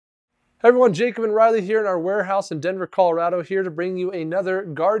Hey everyone, Jacob and Riley here in our warehouse in Denver, Colorado, here to bring you another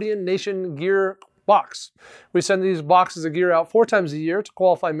Guardian Nation gear box. We send these boxes of gear out 4 times a year to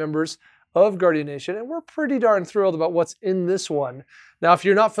qualify members of Guardian Nation, and we're pretty darn thrilled about what's in this one. Now, if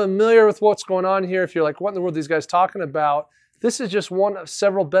you're not familiar with what's going on here, if you're like, what in the world are these guys talking about? This is just one of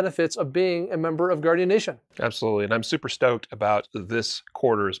several benefits of being a member of Guardian Nation. Absolutely, and I'm super stoked about this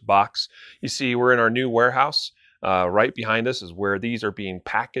quarter's box. You see, we're in our new warehouse. Right behind us is where these are being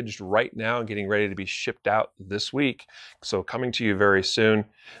packaged right now and getting ready to be shipped out this week. So coming to you very soon.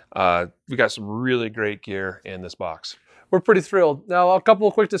 We got some really great gear in this box. We're pretty thrilled. Now, a couple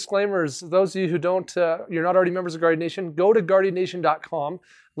of quick disclaimers. Those of you who you're not already members of Guardian Nation, go to guardiannation.com,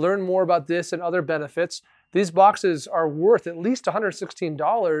 learn more about this and other benefits. These boxes are worth at least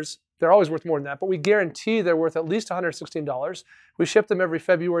 $116. They're always worth more than that, but we guarantee they're worth at least $116. We ship them every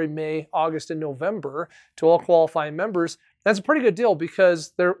February, May, August, and November to all qualifying members. That's a pretty good deal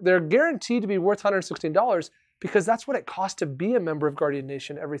because they're guaranteed to be worth $116 because that's what it costs to be a member of Guardian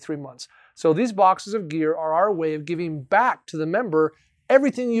Nation every 3 months. So these boxes of gear are our way of giving back to the member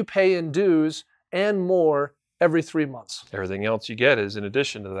everything you pay in dues and more every 3 months. Everything else you get is in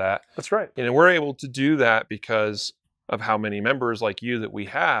addition to that. That's right. And we're able to do that because of how many members like you that we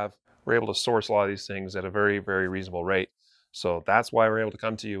have. We're able to source a lot of these things at a very, very reasonable rate. So that's why we're able to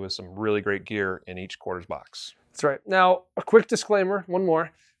come to you with some really great gear in each quarter's box. That's right. Now, a quick disclaimer, one more.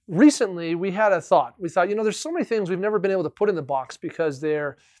 Recently, we had a thought. We thought, there's so many things we've never been able to put in the box because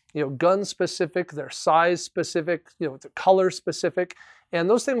they're, gun specific, they're size specific, they're color specific. And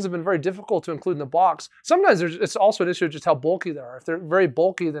those things have been very difficult to include in the box. Sometimes it's also an issue of just how bulky they are. If they're very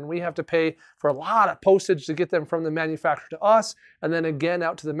bulky, then we have to pay for a lot of postage to get them from the manufacturer to us, and then again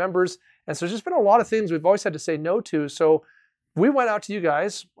out to the members. And so there's just been a lot of things we've always had to say no to. So we went out to you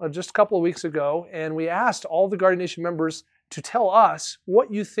guys just a couple of weeks ago, and we asked all the Guardian Nation members to tell us what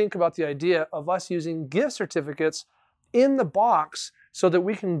you think about the idea of us using gift certificates in the box so that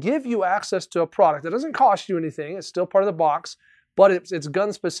we can give you access to a product that doesn't cost you anything. It's still part of the box, but it's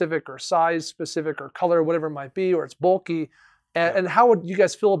gun specific or size specific or color, whatever it might be, or it's bulky. And how would you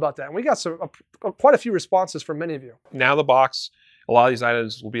guys feel about that? And we got quite a few responses from many of you. Now the box, a lot of these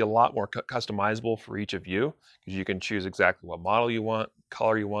items will be a lot more customizable for each of you because you can choose exactly what model you want,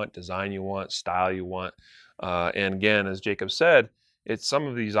 color you want, design you want, style you want. And again, as Jacob said, some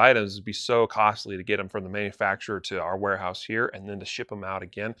of these items would be so costly to get them from the manufacturer to our warehouse here and then to ship them out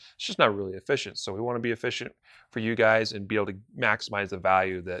again. It's just not really efficient. So we want to be efficient for you guys and be able to maximize the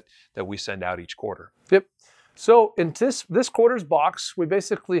value that we send out each quarter. Yep. So in this quarter's box, we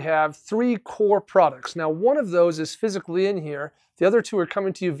basically have 3 core products. Now, one of those is physically in here. The other 2 are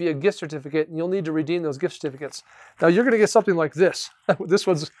coming to you via gift certificate, and you'll need to redeem those gift certificates. Now, you're going to get something like this. This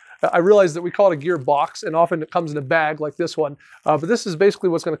one's, I realize that we call it a gear box, and often it comes in a bag like this one. But this is basically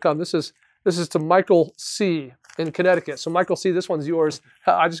what's going to come. This is to Michael C. in Connecticut. So Michael C., this one's yours.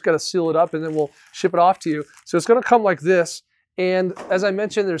 I just got to seal it up, and then we'll ship it off to you. So it's going to come like this. And as I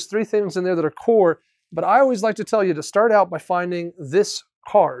mentioned, there's 3 things in there that are core. But I always like to tell you to start out by finding this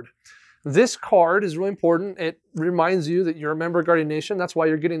card. This card is really important. It reminds you that you're a member of Guardian Nation. That's why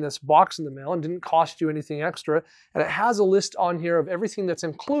you're getting this box in the mail and didn't cost you anything extra. And it has a list on here of everything that's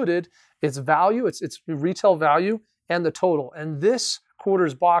included, its value, its retail value, and the total. And this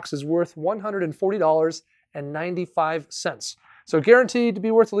quarter's box is worth $140.95. So guaranteed to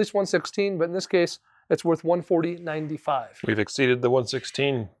be worth at least $116, but in this case, it's worth $140.95. We've exceeded the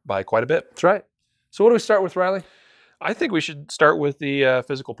 116 by quite a bit. That's right. So what do we start with, Riley? I think we should start with the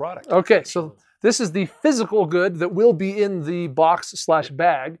physical product. Okay, so this is the physical good that will be in the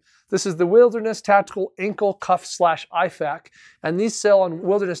box/bag. This is the Wilderness Tactical Ankle Cuff /IFAK, and these sell on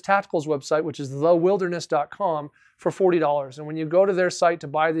Wilderness Tactical's website, which is thewilderness.com, for $40. And when you go to their site to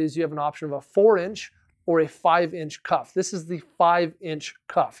buy these, you have an option of a 4-inch or a 5-inch cuff. This is the 5-inch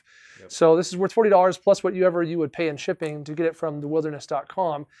cuff. Yep. So this is worth $40 plus whatever you would pay in shipping to get it from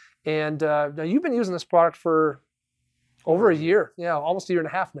thewilderness.com. And now you've been using this product for over a year. Yeah, almost a year and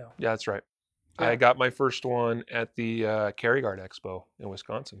a half now. Yeah, that's right. Yeah. I got my first one at the Carry Guard Expo in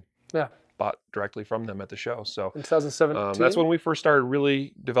Wisconsin. Yeah. Bought directly from them at the show. So in 2017? That's when we first started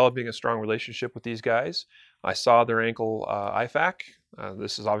really developing a strong relationship with these guys. I saw their ankle IFAK.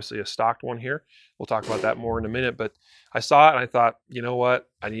 This is obviously a stocked one here. We'll talk about that more in a minute, but I saw it and I thought, you know what?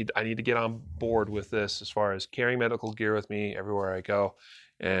 I need to get on board with this as far as carrying medical gear with me everywhere I go.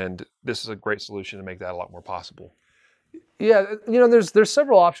 And this is a great solution to make that a lot more possible. Yeah, there's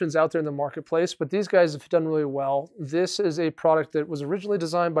several options out there in the marketplace, but these guys have done really well. This is a product that was originally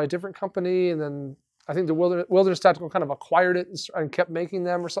designed by a different company, and then I think the Wilderness Tactical kind of acquired it and kept making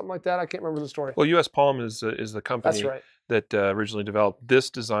them or something like that. I can't remember the story. Well, US Palm is the company That's right. that originally developed this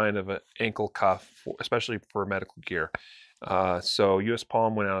design of an ankle cuff, especially for medical gear. So US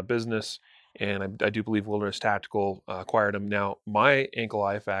Palm went out of business, and I do believe Wilderness Tactical acquired them. Now, my ankle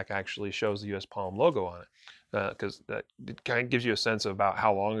IFAC actually shows the US Palm logo on it, because that it kind of gives you a sense about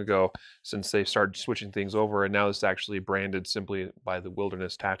how long ago since they started switching things over, and now it's actually branded simply by the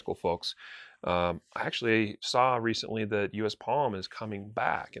Wilderness Tactical folks. I actually saw recently that US Palm is coming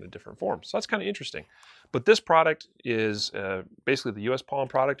back in a different form, so that's kind of interesting. But this product is basically the US Palm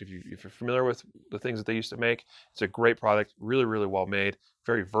product. If you're familiar with the things that they used to make, it's a great product, really, really well made,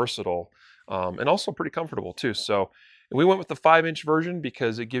 very versatile, and also pretty comfortable too. So we went with the 5-inch version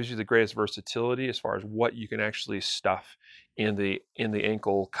because it gives you the greatest versatility as far as what you can actually stuff in the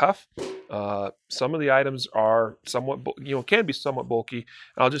ankle cuff. Some of the items are somewhat, can be somewhat bulky.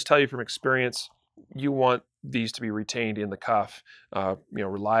 And I'll just tell you from experience, you want these to be retained in the cuff,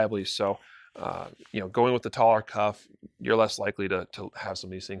 reliably. So, going with the taller cuff, you're less likely to have some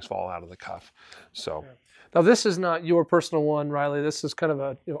of these things fall out of the cuff. So. Yeah. Now, this is not your personal one, Riley. This is kind of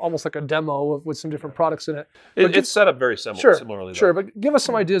a almost like a demo with some different products in it. It's set up very similarly. Sure, but give us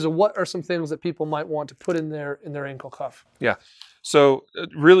some ideas of what are some things that people might want to put in their ankle cuff. Yeah. So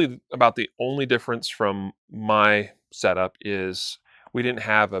really about the only difference from my setup is we didn't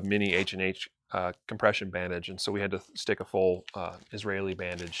have a mini H&H compression bandage, and so we had to stick a full Israeli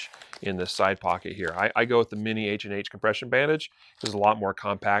bandage in this side pocket here. I go with the mini H&H compression bandage. It's a lot more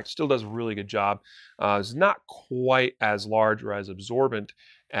compact, still does a really good job. It's not quite as large or as absorbent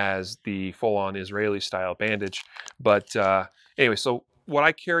as the full-on Israeli style bandage, but anyway, so what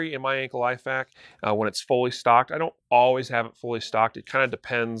I carry in my ankle IFAC when it's fully stocked, I don't always have it fully stocked. It kind of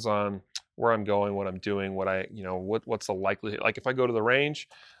depends on where I'm going, what I'm doing, what's the likelihood. Like if I go to the range,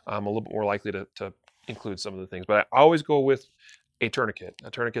 I'm a little bit more likely to include some of the things. But I always go with a tourniquet. A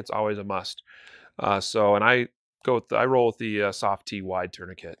tourniquet's always a must. And I roll with the soft T wide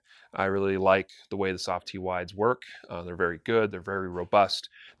tourniquet. I really like the way the soft T wides work. They're very good. They're very robust.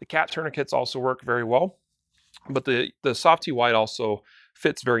 The cat tourniquets also work very well. But the soft T wide also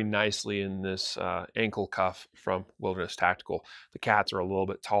fits very nicely in this ankle cuff from Wilderness Tactical. The cats are a little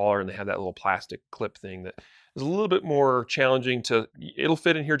bit taller, and they have that little plastic clip thing that is a little bit more challenging it'll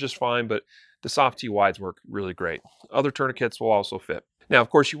fit in here just fine, but the soft T wides work really great. Other tourniquets will also fit. Now, of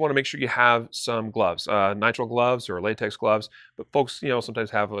course, you want to make sure you have some gloves, nitrile gloves or latex gloves, but folks,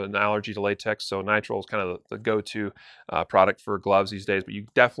 sometimes have an allergy to latex, so nitrile is kind of the go-to product for gloves these days, but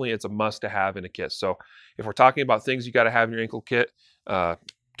it's a must to have in a kit. So if we're talking about things you got to have in your ankle kit,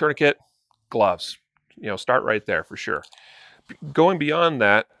 tourniquet, gloves, start right there for sure. Going beyond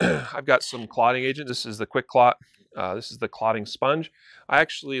that, I've got some clotting agent. This is the Quick Clot. This is the clotting sponge. I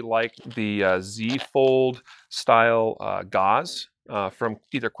actually like the Z-Fold style gauze from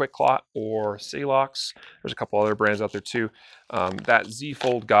either Quick Clot or Celox. There's a couple other brands out there too. That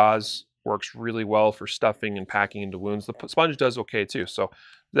Z-Fold gauze works really well for stuffing and packing into wounds. The sponge does okay too. So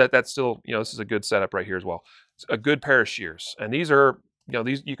that's still, this is a good setup right here as well. It's a good pair of shears. And these are,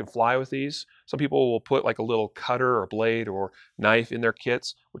 these you can fly with these. Some people will put like a little cutter or blade or knife in their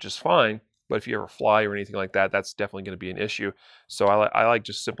kits, which is fine. But if you ever fly or anything like that, that's definitely going to be an issue. So I like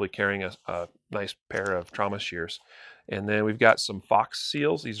just simply carrying a nice pair of trauma shears. And then we've got some Fox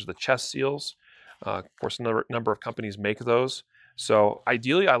seals. These are the chest seals. Of course, a number of companies make those. So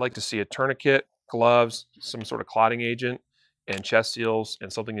ideally, I like to see a tourniquet, gloves, some sort of clotting agent, and chest seals,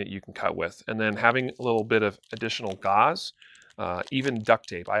 and something that you can cut with. And then having a little bit of additional gauze, even duct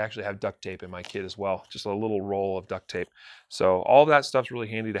tape. I actually have duct tape in my kit as well, just a little roll of duct tape. So all of that stuff's really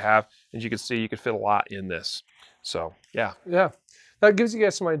handy to have. As you can see, you can fit a lot in this. So yeah. Yeah, that gives you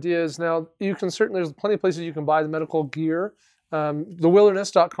guys some ideas. Now, there's plenty of places you can buy the medical gear.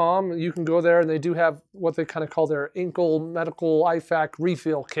 Thewilderness.com, you can go there, and they do have what they kind of call their ankle medical IFAC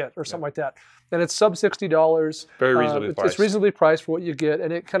refill kit or something like that. And it's sub $60. Very reasonably priced. It's reasonably priced for what you get,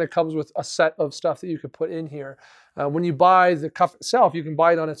 and it kind of comes with a set of stuff that you could put in here. When you buy the cuff itself, you can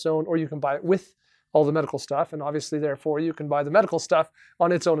buy it on its own, or you can buy it with all the medical stuff, and obviously therefore you can buy the medical stuff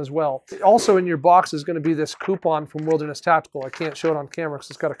on its own as well. Also in your box is going to be this coupon from Wilderness Tactical. I can't show it on camera because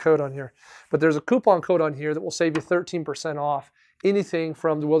it's got a code on here, but there's a coupon code on here that will save you 13% off anything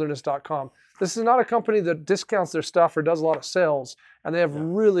from thewilderness.com. This is not a company that discounts their stuff or does a lot of sales, and they have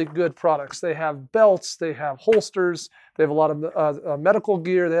really good products. They have belts, they have holsters, they have a lot of medical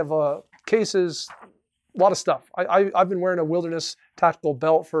gear, they have cases, a lot of stuff. I've been wearing a Wilderness Tactical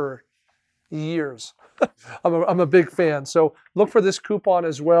belt for years. I'm a big fan. So look for this coupon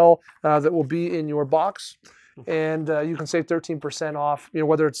as well that will be in your box. and you can save 13% off. You know,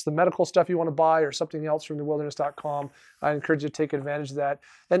 whether it's the medical stuff you want to buy or something else from thewilderness.com, I encourage you to take advantage of that.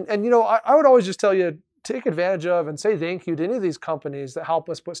 And you know, I would always just tell you, take advantage of and say thank you to any of these companies that help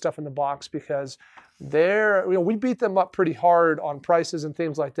us put stuff in the box, because they're, you know, we beat them up pretty hard on prices and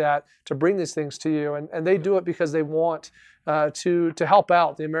things like that to bring these things to you, and they do it because they want to help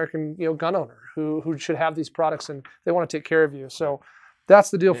out the American, you know, gun owner who should have these products, and they want to take care of you. So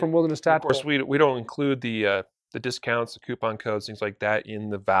that's the deal from Wilderness Tactical. Of course, we don't include the discounts, the coupon codes, things like that in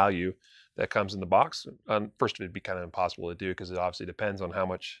the value that comes in the box. First, it'd be kind of impossible to do because it obviously depends on how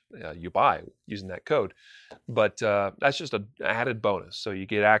much you buy using that code. But that's just an added bonus. So you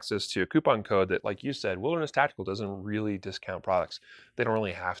get access to a coupon code that, like you said, Wilderness Tactical doesn't really discount products. They don't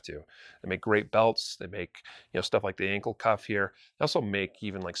really have to. They make great belts. They make, you know, stuff like the ankle cuff here. They also make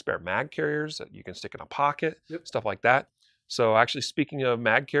even like spare mag carriers that you can stick in a pocket, stuff like that. So actually, speaking of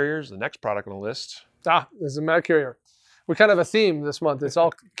mag carriers, the next product on the list. There's a mag carrier. We kind of have a theme this month. It's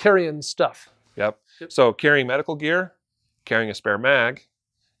all carrying stuff. Yep. So carrying medical gear, carrying a spare mag.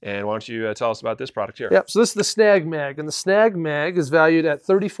 And why don't you tell us about this product here? Yep. So this is the Snag Mag, and the Snag Mag is valued at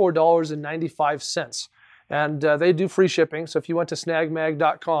 $34.95. And they do free shipping. So if you went to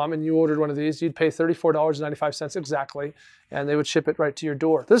snagmag.com and you ordered one of these, you'd pay $34.95 exactly, and they would ship it right to your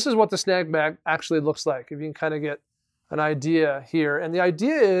door. This is what the Snag Mag actually looks like, if you can kind of get an idea here. And the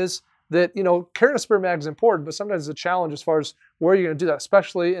idea is that, you know, carrying a spare mag is important, but sometimes it's a challenge as far as where you're going to do that,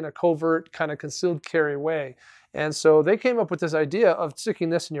 especially in a covert kind of concealed carry way. And so they came up with this idea of sticking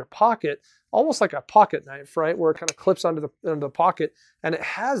this in your pocket, almost like a pocket knife, right, where it kind of clips onto the pocket, and it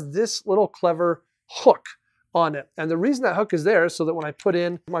has this little clever hook on it. And the reason that hook is there is so that when I put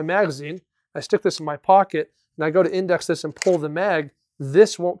in my magazine, I stick this in my pocket, and I go to index this and pull the mag,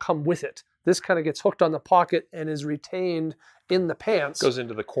 this won't come with it. This kind of gets hooked on the pocket and is retained in the pants. Goes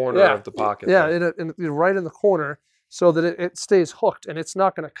into the corner of the pocket. Yeah, right in the corner, so that it stays hooked, and it's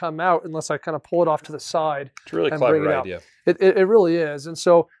not going to come out unless I kind of pull it off to the side. It's a really clever idea. It really is. And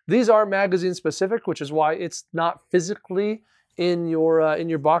so these are magazine specific, which is why it's not physically in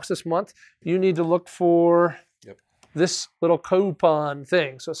your box this month. You need to look for this little coupon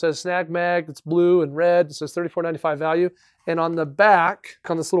thing. So it says Snag Mag, it's blue and red, it says $34.95 value. And on the back,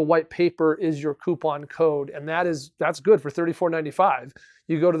 on this little white paper, is your coupon code. And that's good for $34.95.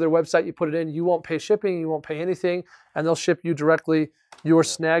 You go to their website, you put it in, you won't pay shipping, you won't pay anything, and they'll ship you directly your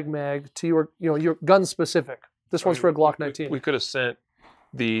Snag Mag to your gun specific. This one's for a Glock 19. We could have sent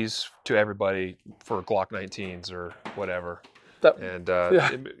these to everybody for Glock 19s or whatever. You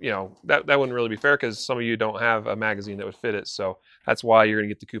know, that wouldn't really be fair because some of you don't have a magazine that would fit it. So that's why you're going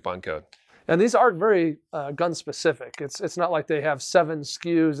to get the coupon code. And these are very gun specific. It's not like they have 7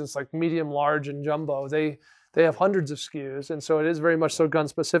 SKUs. It's like medium, large, and jumbo. They have hundreds of SKUs, and so it is very much so gun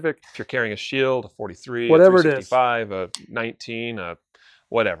specific. If you're carrying a shield, a 43, whatever a 365, a 19,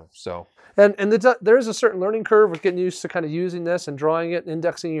 whatever. So. And there is a certain learning curve with getting used to kind of using this and drawing it and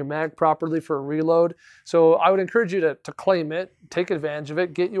indexing your mag properly for a reload. So I would encourage you to claim it, take advantage of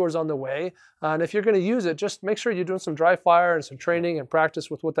it, get yours on the way. And if you're going to use it, just make sure you're doing some dry fire and some training and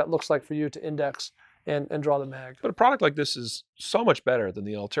practice with what that looks like for you to index and draw the mag. But a product like this is so much better than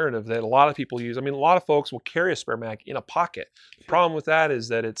the alternative that a lot of people use. I mean, a lot of folks will carry a spare mag in a pocket. The problem with that is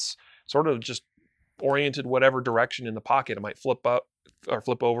that it's sort of just oriented whatever direction in the pocket. It might flip up or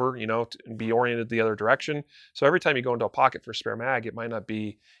flip over, you know, and be oriented the other direction. So every time you go into a pocket for a spare mag, it might not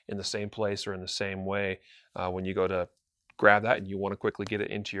be in the same place or in the same way when you go to grab that and you want to quickly get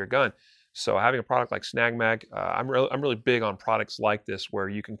it into your gun. So having a product like Snag Mag, I'm really big on products like this where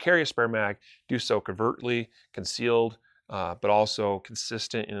you can carry a spare mag, do so covertly, concealed, but also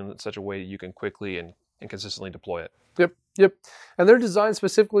consistent in such a way that you can quickly and consistently deploy it. Yep. And they're designed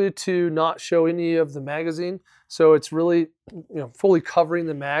specifically to not show any of the magazine. So it's really, fully covering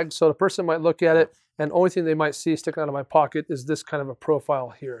the mag. So the person might look at it and the only thing they might see sticking out of my pocket is this kind of a profile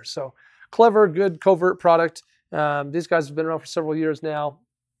here. So clever, good, covert product. These guys have been around for several years now.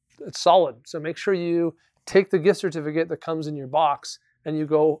 It's solid. So make sure you take the gift certificate that comes in your box and you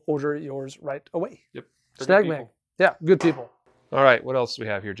go order yours right away. Yep. Snag Mag. Yeah, good people. All right. What else do we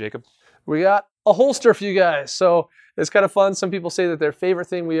have here, Jacob? We got a holster for you guys. So it's kind of fun. Some people say that their favorite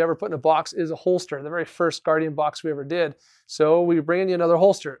thing we ever put in a box is a holster, the very first Guardian box we ever did. So we bring in you another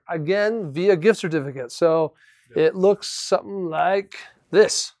holster, again, via gift certificate. So it looks something like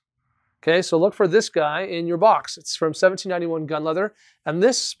this. Okay, so look for this guy in your box. It's from 1791 Gun Leather. And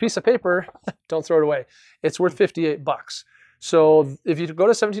this piece of paper, don't throw it away, it's worth 58 bucks. So if you go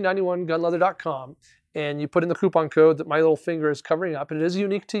to 1791gunleather.com and you put in the coupon code that my little finger is covering up, and it is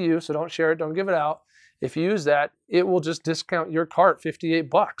unique to you, so don't share it, don't give it out. If you use that, it will just discount your cart 58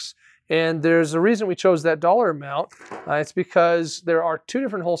 bucks. And there's a reason we chose that dollar amount. It's because there are 2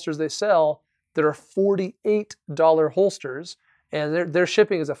 different holsters they sell that are $48 holsters, and their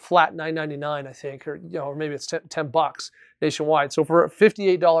shipping is a flat $9.99, I think, or or maybe it's 10 bucks nationwide. So for a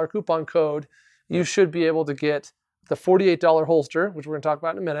 $58 coupon code, you should be able to get the $48 holster, which we're going to talk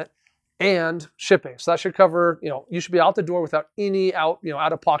about in a minute, and shipping. So that should cover, you should be out the door without any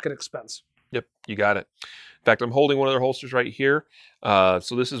out-of-pocket expense. Yep, you got it. In fact, I'm holding one of their holsters right here.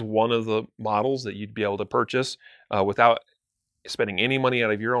 So this is one of the models that you'd be able to purchase without spending any money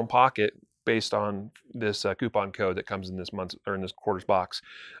out of your own pocket based on this coupon code that comes in this month's or in this quarter's box.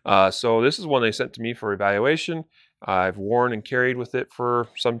 So this is one they sent to me for evaluation. I've worn and carried with it for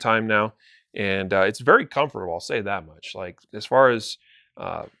some time now, and it's very comfortable. I'll say that much. Like as far as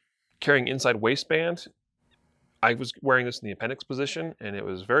carrying inside waistband, I was wearing this in the appendix position, and it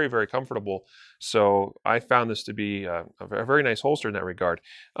was very, very comfortable. So I found this to be a very nice holster in that regard.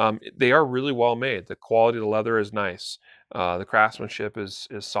 They are really well made. The quality of the leather is nice. The craftsmanship is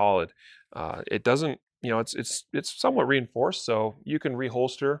solid. It doesn't, it's somewhat reinforced, so you can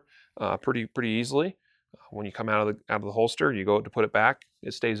reholster pretty easily. When you come out of the holster, you go to put it back,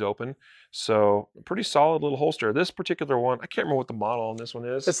 it stays open. So pretty solid little holster. This particular one, I can't remember what the model on this one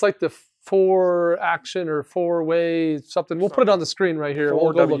is. It's like the 4-action or 4-way something. We'll put it on the screen right here.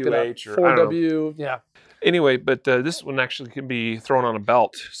 We'll go look it up. 4W, yeah. Anyway, but this one actually can be thrown on a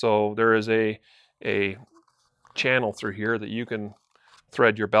belt. So there is a channel through here that you can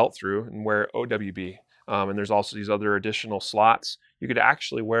thread your belt through and wear OWB. And there's also these other additional slots. You could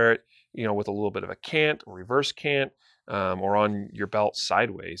actually wear it, with a little bit of a cant or reverse cant, or on your belt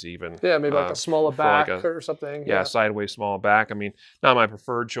sideways even. Yeah, maybe like a smaller back or something. Yeah, sideways, small back. I mean, not my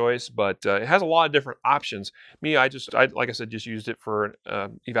preferred choice, but it has a lot of different options. Me, I like I said, just used it for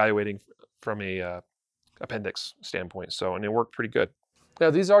evaluating from a appendix standpoint. So, and it worked pretty good. Now,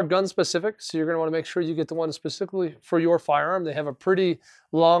 these are gun specific, so you're going to want to make sure you get the one specifically for your firearm. They have a pretty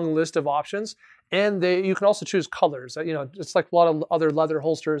long list of options. And you can also choose colors. It's like a lot of other leather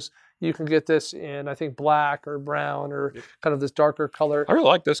holsters. You can get this in, I think, black or brown or kind of this darker color. I really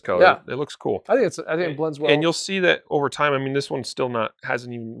like this color. Yeah. It looks cool. I think it blends well. And you'll see that over time. I mean, this one's still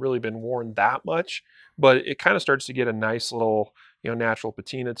hasn't even really been worn that much, but it kind of starts to get a nice little, natural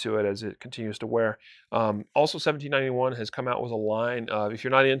patina to it as it continues to wear. Also, 1791 has come out with a line. If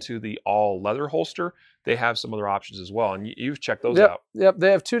you're not into the all leather holster, they have some other options as well, and you've checked those out. Yep, they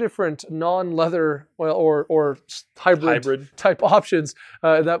have 2 different non-leather, or hybrid type options.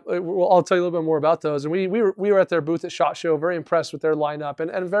 I'll tell you a little bit more about those. And we were at their booth at SHOT Show, very impressed with their lineup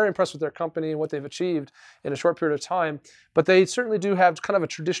and very impressed with their company and what they've achieved in a short period of time. But they certainly do have kind of a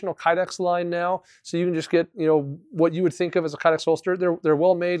traditional Kydex line now, so you can just get what you would think of as a Kydex holster. They're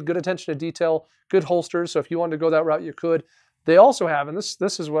well made, good attention to detail, good holsters. So if you wanted to go that route, you could. They also have, and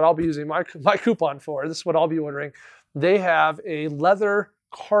this is what I'll be using my coupon for. This is what I'll be ordering. They have a leather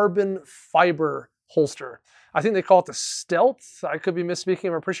carbon fiber holster. I think they call it the Stealth. I could be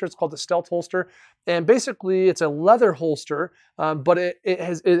misspeaking. I'm pretty sure it's called the Stealth holster. And basically, it's a leather holster, but it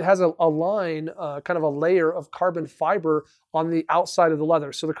has a line, kind of a layer of carbon fiber on the outside of the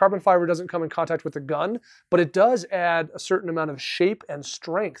leather. So the carbon fiber doesn't come in contact with the gun, but it does add a certain amount of shape and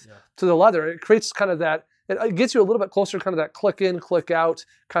strength to the leather. It creates kind of that. It gets you a little bit closer to kind of that click in, click out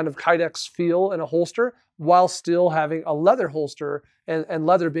kind of Kydex feel in a holster, while still having a leather holster and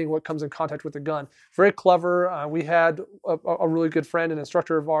leather being what comes in contact with the gun. Very clever. We had a really good friend, an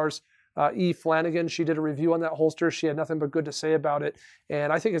instructor of ours, E. Flanagan. She did a review on that holster. She had nothing but good to say about it,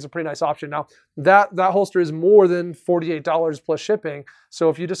 and I think it's a pretty nice option. Now, that holster is more than $48 plus shipping, so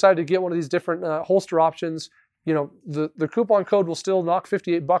if you decide to get one of these different holster options, the coupon code will still knock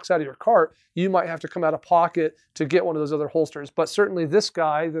 58 bucks out of your cart. You might have to come out of pocket to get one of those other holsters. But certainly this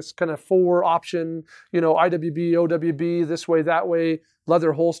guy, this kind of 4-option, IWB, OWB, this way, that way,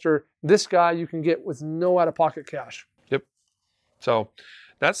 leather holster, this guy you can get with no out-of-pocket cash. Yep. So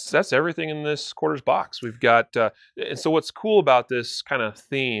that's everything in this quarter's box. We've got, and so what's cool about this kind of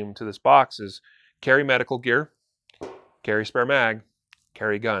theme to this box is carry medical gear, carry spare mag,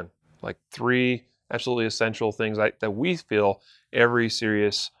 carry gun. Like 3 absolutely essential things that we feel every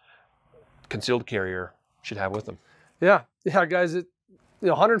serious concealed carrier should have with them. Yeah, guys,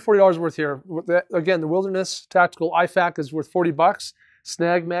 $140 worth here. Again, the Wilderness Tactical IFAK is worth 40 bucks.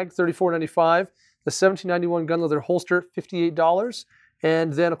 Snag Mag, $34.95. The 1791 gun leather holster, $58.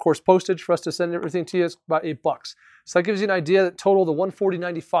 And then, of course, postage for us to send everything to you is about $8. So that gives you an idea that total the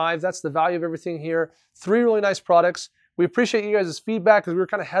 $140.95. That's the value of everything here. 3 really nice products. We appreciate you guys' feedback because we were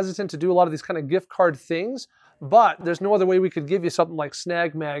kind of hesitant to do a lot of these kind of gift card things, but there's no other way we could give you something like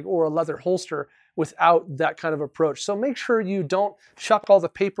Snag Mag or a leather holster without that kind of approach. So make sure you don't chuck all the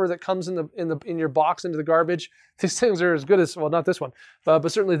paper that comes in your box into the garbage. These things are as good as, well, not this one,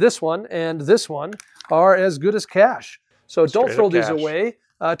 but certainly this one and this one are as good as cash. So don't throw these away.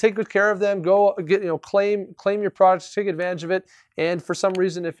 Take good care of them. Go get, claim your products, take advantage of it. And for some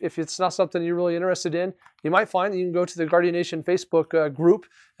reason, if it's not something you're really interested in, you might find that you can go to the Guardian Nation Facebook group,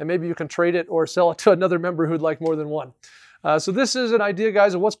 and maybe you can trade it or sell it to another member who'd like more than one. So this is an idea,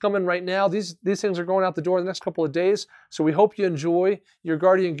 guys, of what's coming right now. These things are going out the door in the next couple of days. So we hope you enjoy your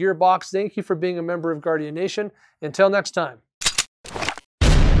Guardian Gearbox. Thank you for being a member of Guardian Nation. Until next time.